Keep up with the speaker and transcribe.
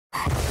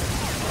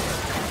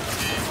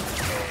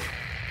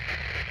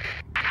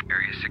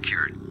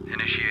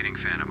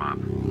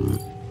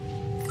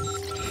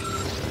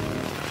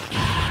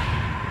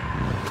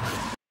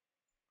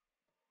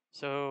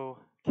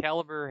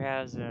Caliber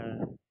has a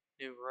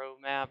new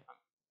roadmap. I'm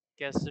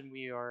guessing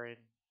we are in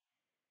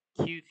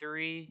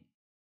Q3,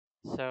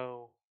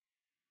 so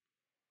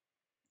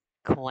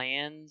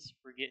clans,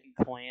 we're getting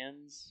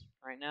clans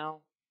right now.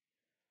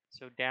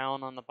 So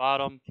down on the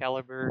bottom,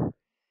 Caliber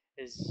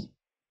is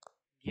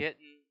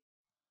getting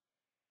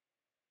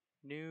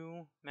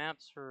new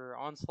maps for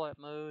Onslaught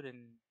mode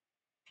and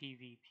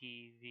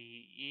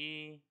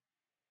PvPvE,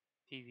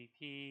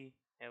 PvP,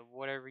 and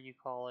whatever you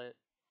call it.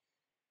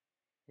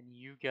 And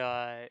you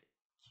got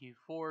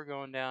Q4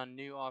 going down,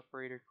 new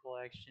operator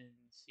collection,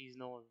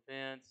 seasonal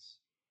events,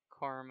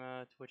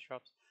 karma, Twitch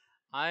drops.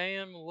 I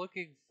am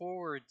looking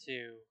forward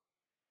to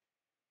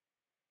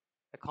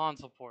a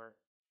console port.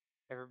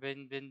 Ever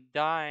been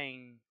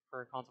dying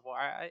for a console port?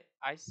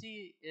 I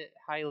see it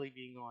highly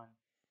being on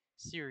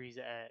Series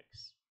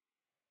X.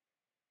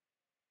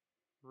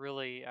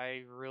 Really,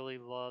 I really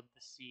love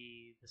to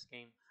see this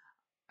game.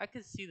 I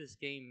could see this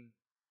game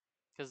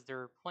because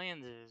their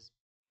plans is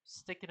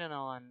sticking it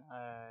on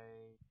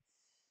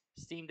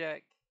Steam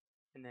Deck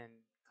and then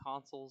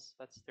consoles.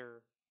 That's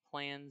their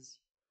plans.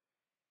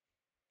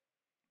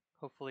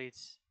 Hopefully,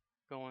 it's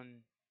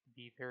going to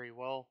be very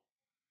well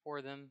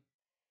for them.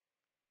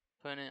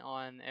 Putting it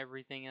on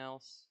everything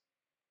else,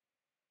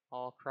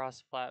 all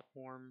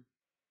cross-platform.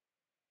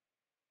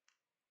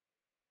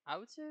 I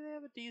would say they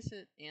have a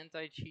decent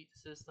anti-cheat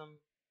system.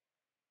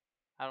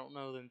 I don't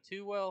know them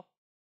too well,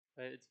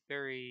 but it's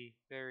very,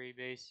 very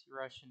base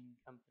Russian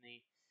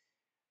company.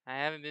 I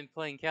haven't been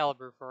playing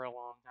Caliber for a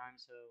long time,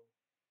 so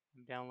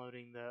I'm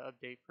downloading the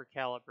update for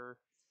Caliber.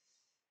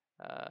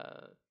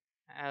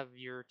 Have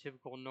your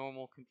typical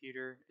normal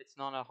computer. It's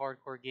not a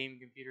hardcore gaming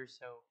computer,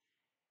 so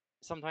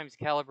sometimes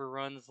Caliber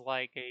runs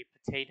like a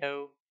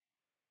potato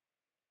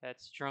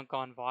that's drunk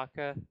on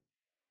vodka.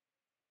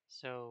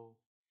 So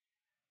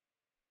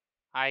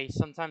I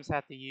sometimes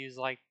have to use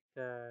like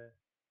the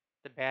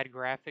bad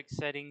graphics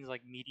settings,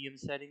 like medium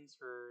settings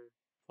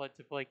for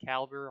to play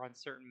Caliber on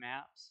certain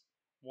maps.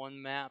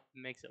 One map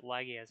makes it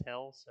laggy as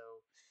hell, so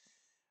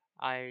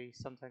I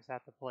sometimes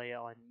have to play it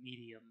on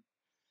medium.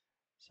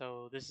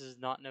 So this is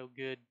not no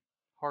good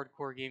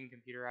hardcore gaming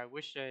computer. I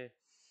wish if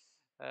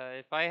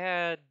I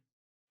had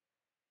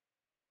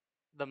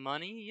the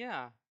money,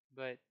 yeah,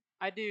 but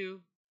I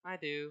do,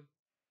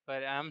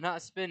 but I'm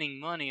not spending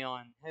money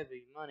on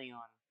heavy money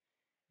on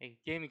a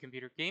gaming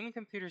computer. Gaming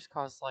computers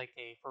cost like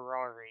a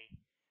Ferrari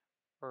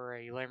or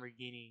a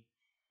Lamborghini.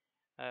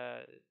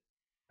 I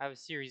have a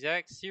Series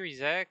X.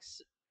 Series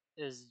X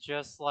is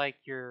just like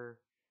your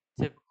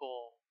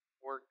typical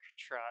work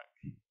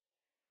truck.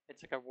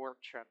 It's like a work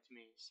truck to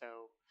me.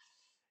 So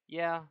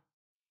yeah,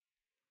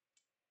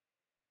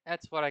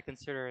 that's what I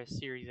consider a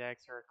Series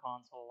X or a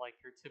console, like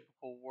your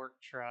typical work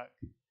truck.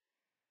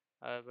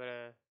 But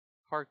a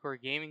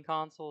hardcore gaming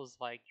console is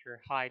like your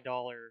high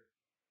dollar,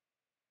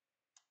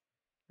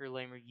 your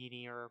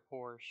Lamborghini or a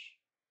Porsche.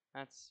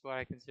 That's what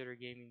I consider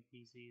gaming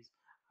PCs.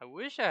 I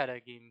wish I had a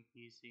gaming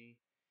PC.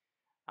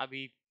 I'd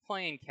be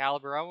playing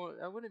Caliber.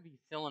 I wouldn't be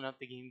filling up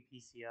the gaming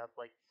PC up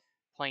like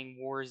playing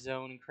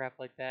Warzone and crap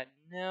like that.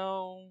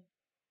 No,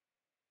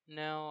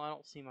 no, I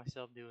don't see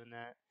myself doing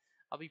that.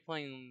 I'll be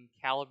playing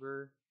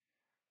Caliber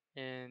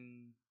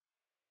and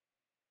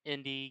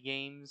indie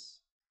games.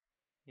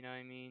 You know what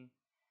I mean?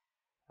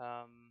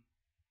 Um,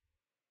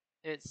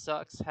 it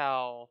sucks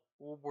how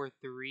World War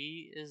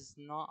III is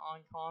not on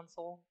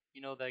console.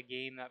 You know that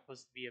game that's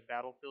supposed to be a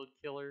battlefield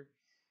killer.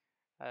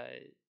 Uh,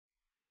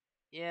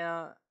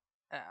 yeah,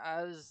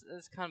 I was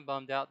kind of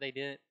bummed out they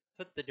didn't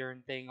put the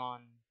darn thing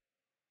on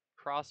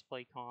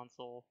crossplay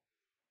console.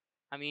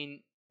 I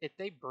mean, if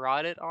they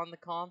brought it on the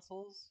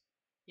consoles,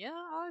 yeah,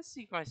 I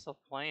see myself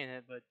playing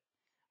it, but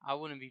I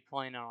wouldn't be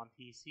playing it on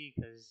PC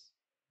because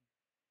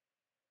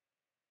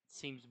it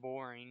seems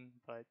boring.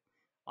 But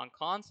on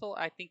console,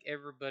 I think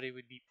everybody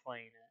would be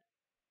playing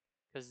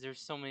it because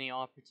there's so many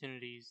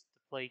opportunities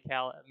to play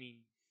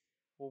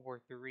World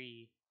War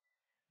Three.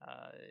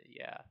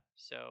 Yeah.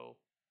 So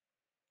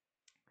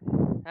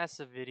that's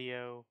the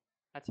video.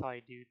 That's how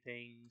I do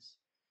things.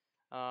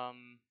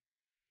 Um,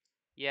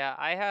 yeah,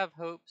 I have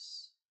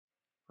hopes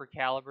for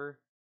Caliber.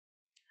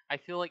 I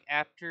feel like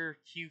after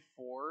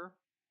Q4,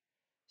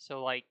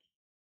 so like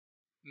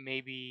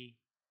maybe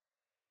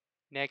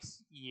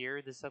next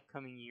year, this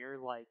upcoming year,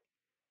 like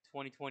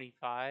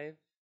 2025,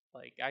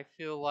 like I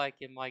feel like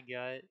in my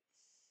gut,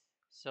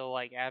 so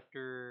like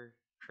after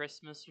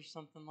Christmas or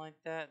something like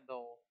that,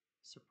 they'll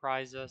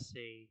surprise us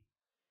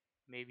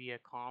maybe a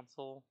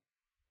console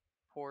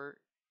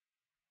port.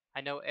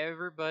 I know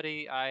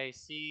everybody I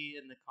see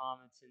in the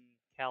comments in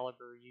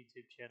Caliber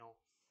YouTube channel,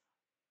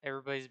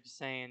 everybody's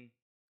saying,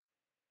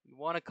 "You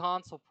want a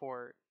console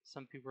port?"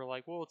 Some people are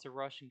like, "Well, it's a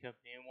Russian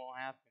company, it won't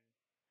happen."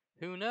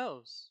 Who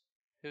knows?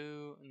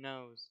 Who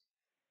knows?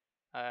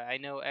 I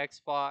know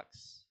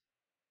Xbox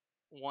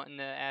wanting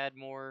to add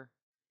more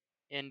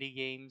indie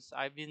games.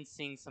 I've been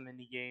seeing some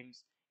indie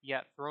games. You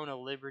got Throne of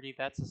Liberty,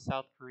 that's a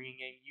South Korean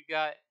game. You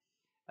got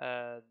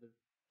the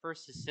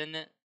First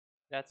Ascendant,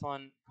 that's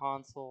on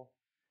console.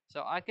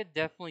 So I could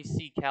definitely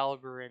see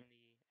Caliber in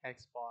the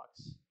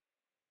Xbox.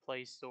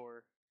 Play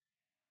Store,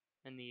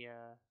 in the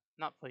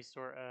not Play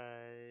Store,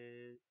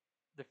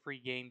 the free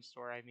game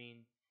store, I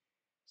mean.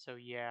 So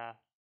yeah,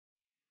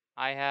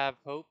 I have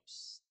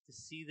hopes to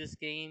see this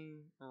game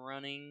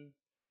running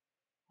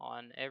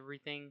on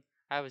everything.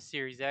 I have a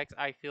Series X.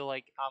 I feel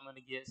like I'm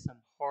gonna get some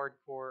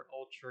hardcore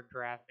ultra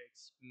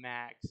graphics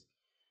max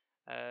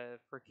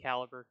for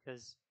Caliber,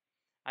 because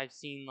I've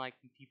seen like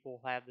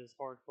people have this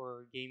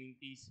hardcore gaming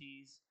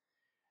PCs.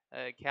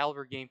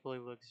 Caliber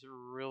gameplay looks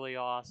really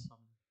awesome,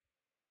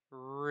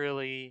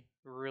 really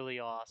really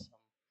awesome.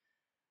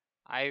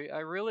 I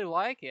really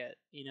like it.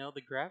 You know,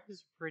 the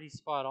graphics are pretty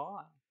spot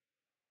on,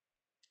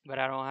 but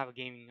I don't have a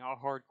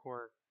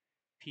hardcore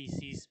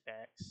PC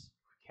specs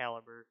for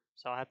Caliber,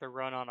 so I have to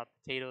run on a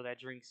potato that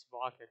drinks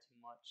vodka too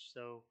much.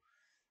 So,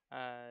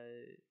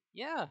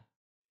 yeah,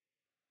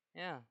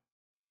 yeah.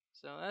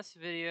 So that's the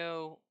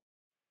video.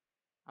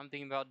 I'm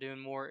thinking about doing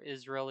more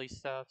Israeli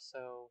stuff,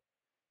 so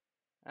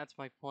that's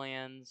my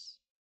plans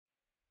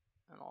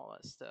and all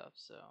that stuff.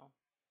 So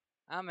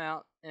I'm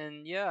out,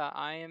 and yeah,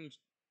 I am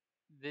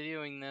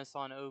videoing this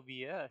on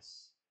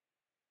OBS,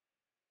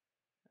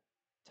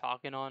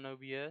 talking on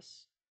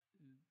OBS,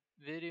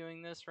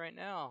 videoing this right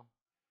now.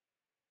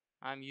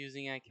 I'm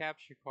using a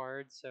capture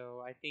card,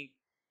 so I think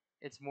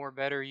it's more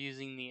better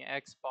using the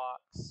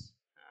Xbox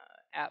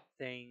app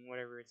thing,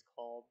 whatever it's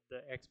called,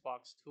 the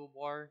Xbox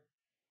toolbar.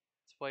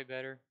 It's way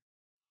better.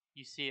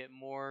 You see it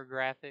more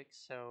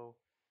graphics, so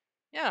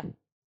yeah,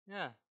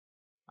 yeah,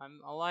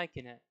 I'm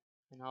liking it,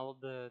 and all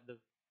of the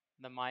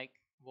mic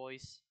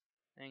voice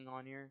thing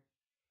on here.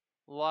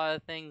 A lot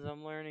of things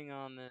I'm learning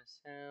on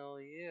this. Hell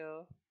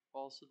yeah,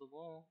 balls to the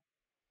wall.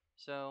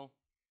 So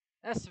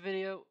that's the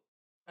video.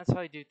 That's how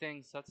I do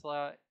things. That's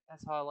how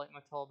I like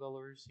my tall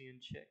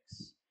Belarusian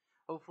chicks.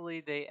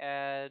 Hopefully they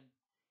add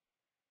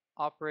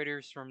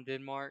operators from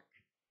Denmark,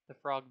 the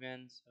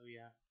frogmen. So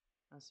yeah,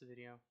 that's the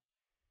video.